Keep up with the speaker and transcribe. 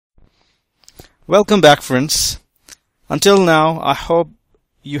Welcome back, friends. Until now, I hope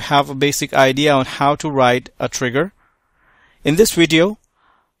you have a basic idea on how to write a trigger. In this video,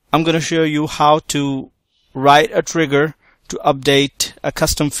 I'm going to show you how to write a trigger to update a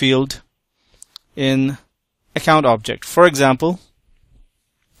custom field in account object. For example,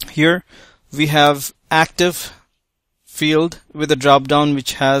 here we have active field with a drop down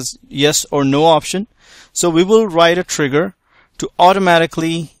which has yes or no option. So we will write a trigger to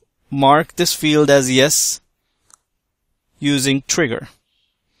automatically mark this field as yes using trigger.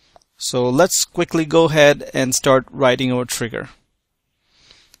 So let's quickly go ahead and start writing our trigger.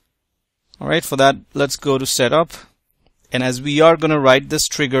 Alright, for that let's go to setup, and as we are going to write this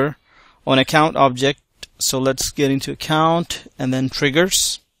trigger on account object, so let's get into account and then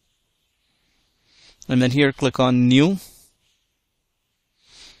triggers, and then here click on new,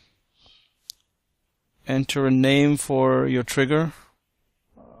 enter a name for your trigger.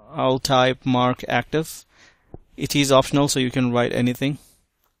 I'll type mark active. It is optional, so you can write anything,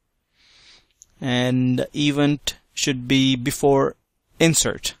 and event should be before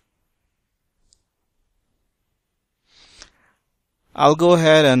insert. I'll go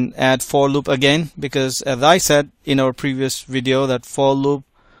ahead and add for loop again, because as I said in our previous video that for loop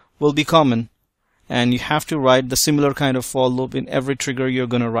will be common and you have to write the similar kind of for loop in every trigger you're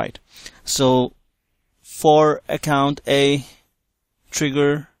going to write. So for account A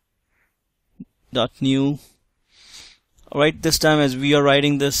trigger dot new. Alright, this time as we are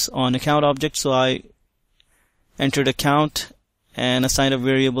writing this on account object, so I entered account and assigned a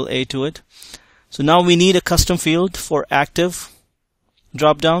variable A to it. So now we need a custom field for active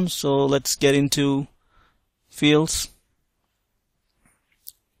drop down, so let's get into fields.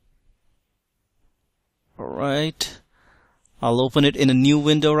 Alright, I'll open it in a new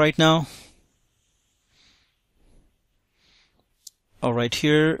window right now. Alright,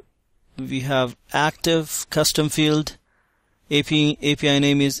 here we have active custom field. API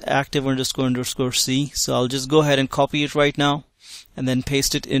name is active __ C. So I'll just go ahead and copy it right now and then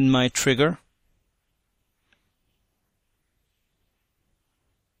paste it in my trigger.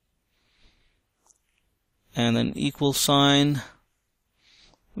 And then equal sign,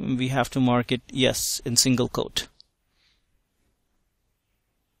 we have to mark it yes in single quote.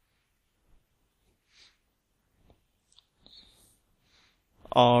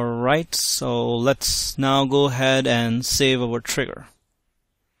 Alright, so let's now go ahead and save our trigger.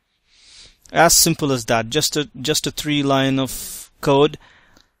 As simple as that, just a 3-line of code.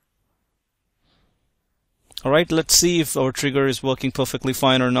 Alright, let's see if our trigger is working perfectly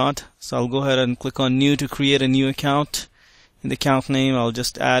fine or not. So I'll go ahead and click on new to create a new account. In the account name, I'll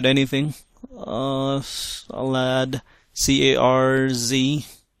just add anything. I'll add CARZ.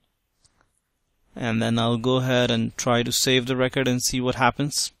 And then I'll go ahead and try to save the record and see what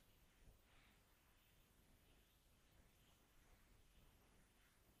happens.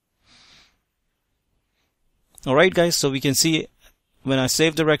 Alright guys, so we can see when I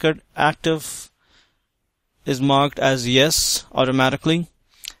save the record, active is marked as yes automatically.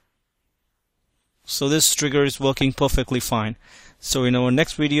 So this trigger is working perfectly fine. So in our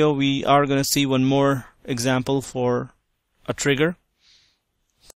next video we are going to see one more example for a trigger.